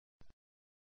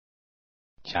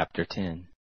Chapter 10.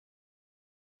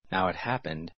 Now it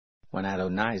happened, when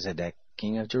Adonizedek,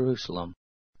 king of Jerusalem,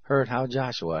 heard how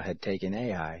Joshua had taken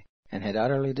Ai, and had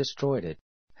utterly destroyed it,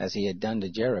 as he had done to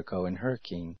Jericho and her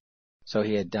king, so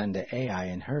he had done to Ai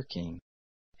and her king,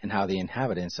 and how the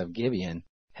inhabitants of Gibeon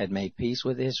had made peace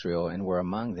with Israel and were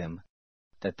among them,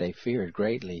 that they feared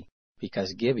greatly,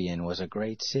 because Gibeon was a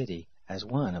great city, as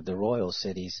one of the royal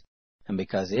cities, and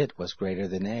because it was greater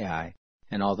than Ai,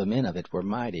 and all the men of it were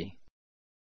mighty.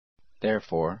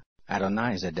 Therefore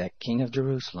Adonizedek, king of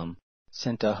Jerusalem,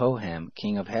 sent to Hoham,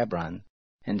 king of Hebron,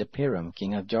 and to Piram,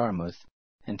 king of Jarmuth,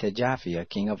 and to Japhia,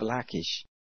 king of Lachish,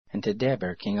 and to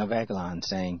Deber, king of Eglon,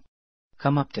 saying,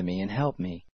 Come up to me and help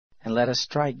me, and let us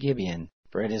strike Gibeon,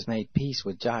 for it has made peace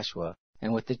with Joshua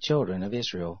and with the children of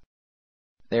Israel.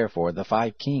 Therefore the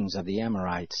 5 kings of the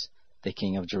Amorites, the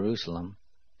king of Jerusalem,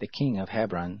 the king of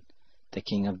Hebron, the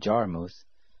king of Jarmuth,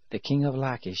 the king of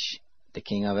Lachish, the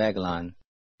king of Eglon,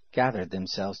 gathered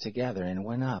themselves together and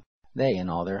went up, they and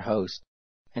all their host,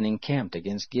 and encamped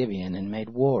against Gibeon and made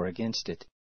war against it.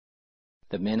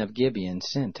 The men of Gibeon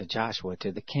sent to Joshua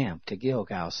to the camp to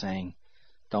Gilgal, saying,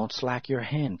 Don't slack your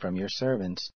hand from your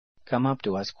servants. Come up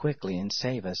to us quickly and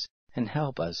save us, and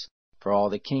help us, for all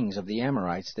the kings of the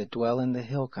Amorites that dwell in the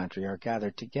hill country are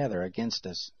gathered together against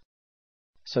us.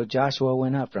 So Joshua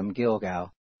went up from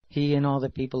Gilgal, he and all the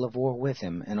people of war with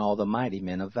him, and all the mighty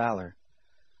men of valor.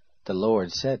 The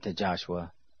Lord said to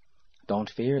Joshua, Don't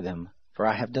fear them, for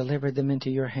I have delivered them into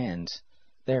your hands.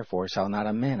 Therefore shall not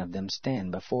a man of them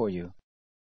stand before you.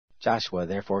 Joshua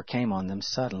therefore came on them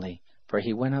suddenly, for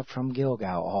he went up from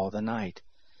Gilgal all the night.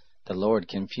 The Lord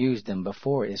confused them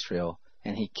before Israel,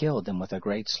 and he killed them with a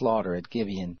great slaughter at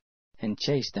Gibeon, and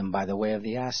chased them by the way of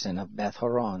the Asin of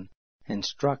Beth-horon, and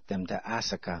struck them to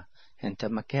Asakah and to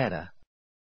Makkedah.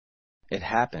 It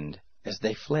happened, as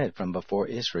they fled from before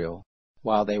Israel,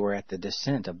 while they were at the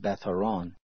descent of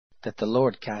Beth-horon, that the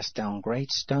Lord cast down great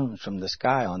stones from the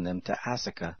sky on them to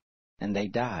Asakah, and they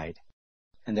died.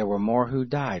 And there were more who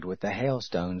died with the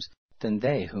hailstones than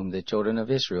they whom the children of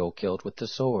Israel killed with the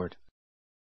sword.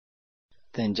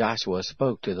 Then Joshua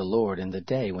spoke to the Lord in the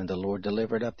day when the Lord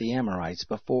delivered up the Amorites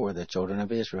before the children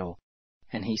of Israel.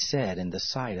 And he said in the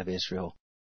sight of Israel,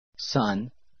 Sun,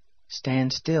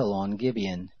 stand still on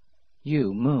Gibeon,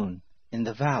 you, moon, in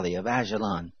the valley of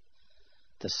Ajalon.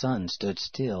 The sun stood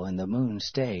still, and the moon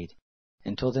stayed,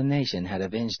 until the nation had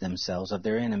avenged themselves of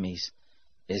their enemies.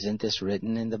 Isn't this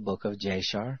written in the book of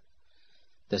Jashar?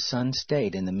 The sun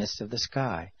stayed in the midst of the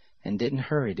sky, and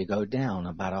didn't hurry to go down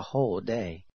about a whole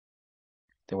day.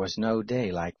 There was no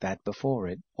day like that before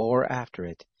it, or after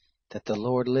it, that the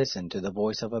Lord listened to the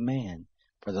voice of a man,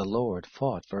 for the Lord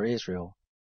fought for Israel.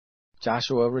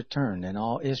 Joshua returned, and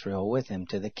all Israel with him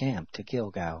to the camp to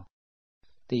Gilgal.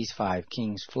 These 5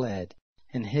 kings fled,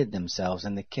 and hid themselves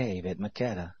in the cave at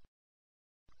Makkedah.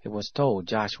 It was told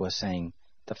Joshua, saying,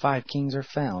 The 5 kings are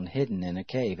found hidden in a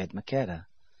cave at Makkedah.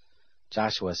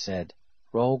 Joshua said,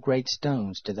 Roll great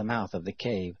stones to the mouth of the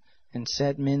cave, and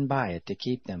set men by it to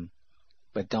keep them.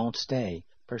 But don't stay,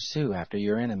 pursue after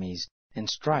your enemies, and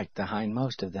strike the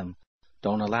hindmost of them.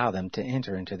 Don't allow them to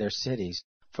enter into their cities,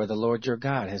 for the Lord your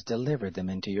God has delivered them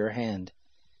into your hand.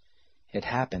 It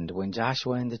happened, when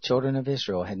Joshua and the children of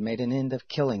Israel had made an end of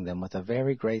killing them with a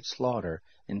very great slaughter,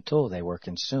 until they were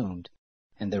consumed,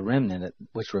 and the remnant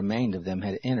which remained of them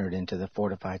had entered into the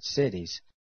fortified cities,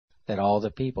 that all the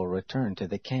people returned to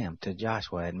the camp to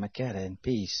Joshua at Makkedah in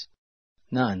peace.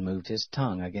 None moved his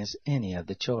tongue against any of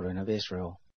the children of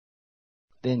Israel.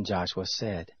 Then Joshua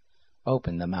said,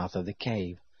 Open the mouth of the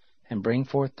cave, and bring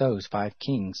forth those 5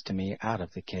 kings to me out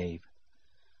of the cave.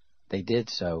 They did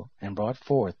so, and brought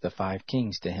forth the 5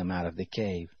 kings to him out of the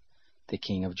cave, the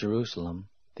king of Jerusalem,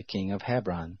 the king of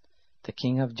Hebron, the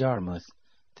king of Jarmuth,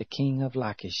 the king of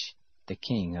Lachish, the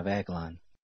king of Eglon.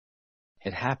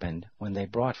 It happened, when they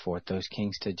brought forth those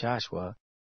kings to Joshua,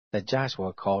 that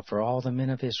Joshua called for all the men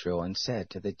of Israel, and said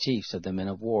to the chiefs of the men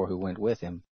of war who went with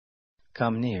him,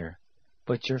 Come near,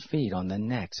 put your feet on the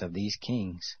necks of these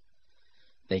kings.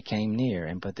 They came near,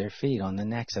 and put their feet on the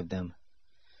necks of them.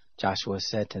 Joshua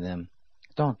said to them,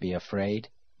 Don't be afraid,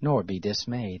 nor be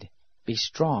dismayed. Be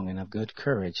strong and of good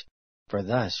courage, for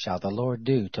thus shall the Lord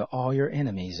do to all your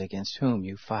enemies against whom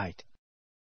you fight.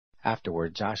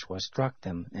 Afterward Joshua struck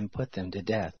them, and put them to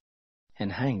death,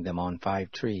 and hanged them on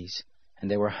 5 trees, and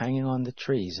they were hanging on the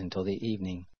trees until the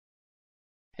evening.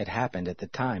 It happened at the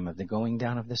time of the going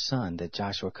down of the sun that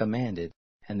Joshua commanded,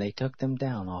 and they took them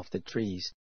down off the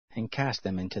trees, and cast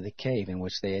them into the cave in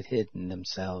which they had hidden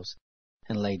themselves,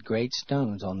 and laid great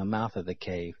stones on the mouth of the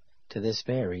cave to this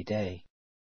very day.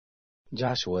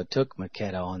 Joshua took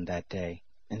Makkedah on that day,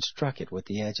 and struck it with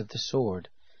the edge of the sword,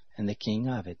 and the king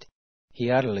of it. He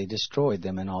utterly destroyed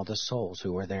them and all the souls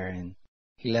who were therein.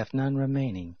 He left none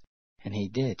remaining, and he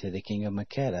did to the king of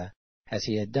Makkedah as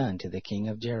he had done to the king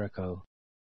of Jericho.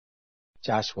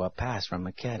 Joshua passed from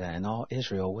Makkedah and all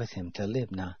Israel with him to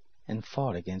Libnah, and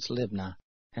fought against Libnah,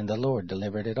 and the Lord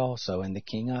delivered it also and the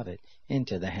king of it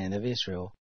into the hand of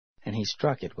Israel. And he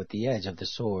struck it with the edge of the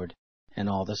sword, and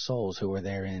all the souls who were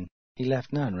therein. He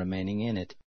left none remaining in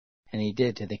it. And he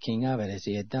did to the king of it as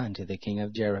he had done to the king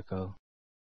of Jericho.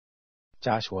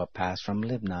 Joshua passed from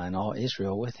Libnah and all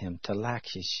Israel with him to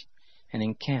Lachish, and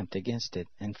encamped against it,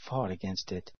 and fought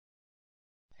against it.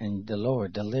 And the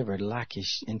Lord delivered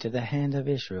Lachish into the hand of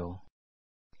Israel.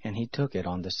 And he took it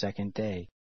on the second day,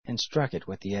 and struck it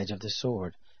with the edge of the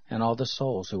sword, and all the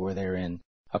souls who were therein,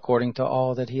 according to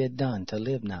all that he had done to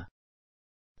Libnah.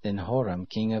 Then Horam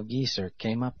king of Geser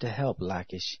came up to help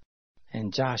Lachish,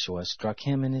 and Joshua struck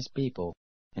him and his people,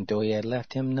 until he had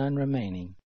left him none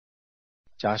remaining.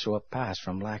 Joshua passed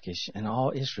from Lachish, and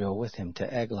all Israel with him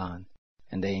to Eglon,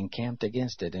 and they encamped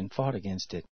against it, and fought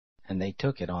against it. And they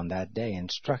took it on that day,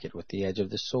 and struck it with the edge of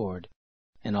the sword.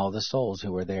 And all the souls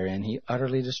who were therein he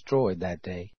utterly destroyed that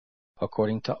day,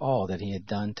 according to all that he had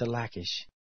done to Lachish.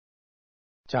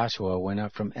 Joshua went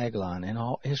up from Eglon, and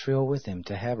all Israel with him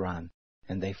to Hebron,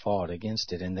 and they fought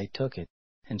against it, and they took it,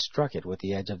 and struck it with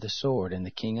the edge of the sword, and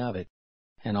the king of it,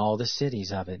 and all the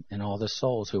cities of it, and all the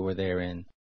souls who were therein.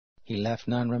 He left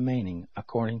none remaining,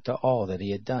 according to all that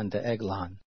he had done to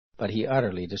Eglon, but he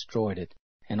utterly destroyed it,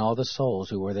 and all the souls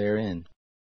who were therein.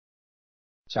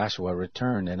 Joshua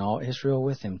returned, and all Israel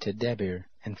with him to Debir,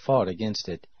 and fought against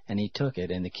it, and he took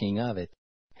it, and the king of it,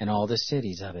 and all the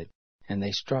cities of it, and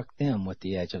they struck them with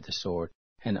the edge of the sword,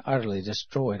 and utterly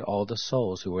destroyed all the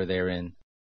souls who were therein.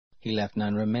 He left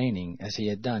none remaining, as he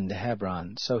had done to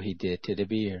Hebron, so he did to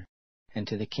Debir, and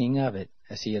to the king of it,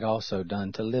 as he had also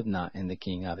done to Libnah and the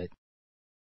king of it.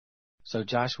 So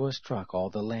Joshua struck all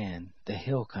the land, the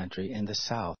hill country, and the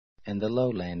south, and the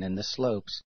lowland, and the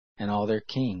slopes, and all their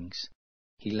kings.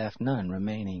 He left none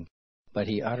remaining, but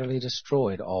he utterly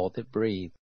destroyed all that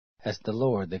breathed, as the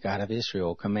Lord, the God of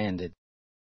Israel, commanded.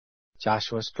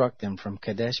 Joshua struck them from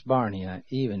Kadesh Barnea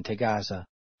even to Gaza,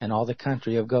 and all the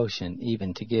country of Goshen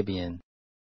even to Gibeon.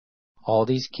 All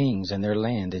these kings and their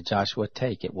land did Joshua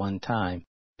take at one time,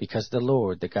 because the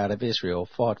Lord, the God of Israel,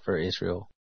 fought for Israel.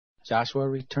 Joshua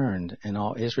returned, and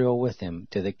all Israel with him,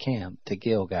 to the camp to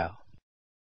Gilgal.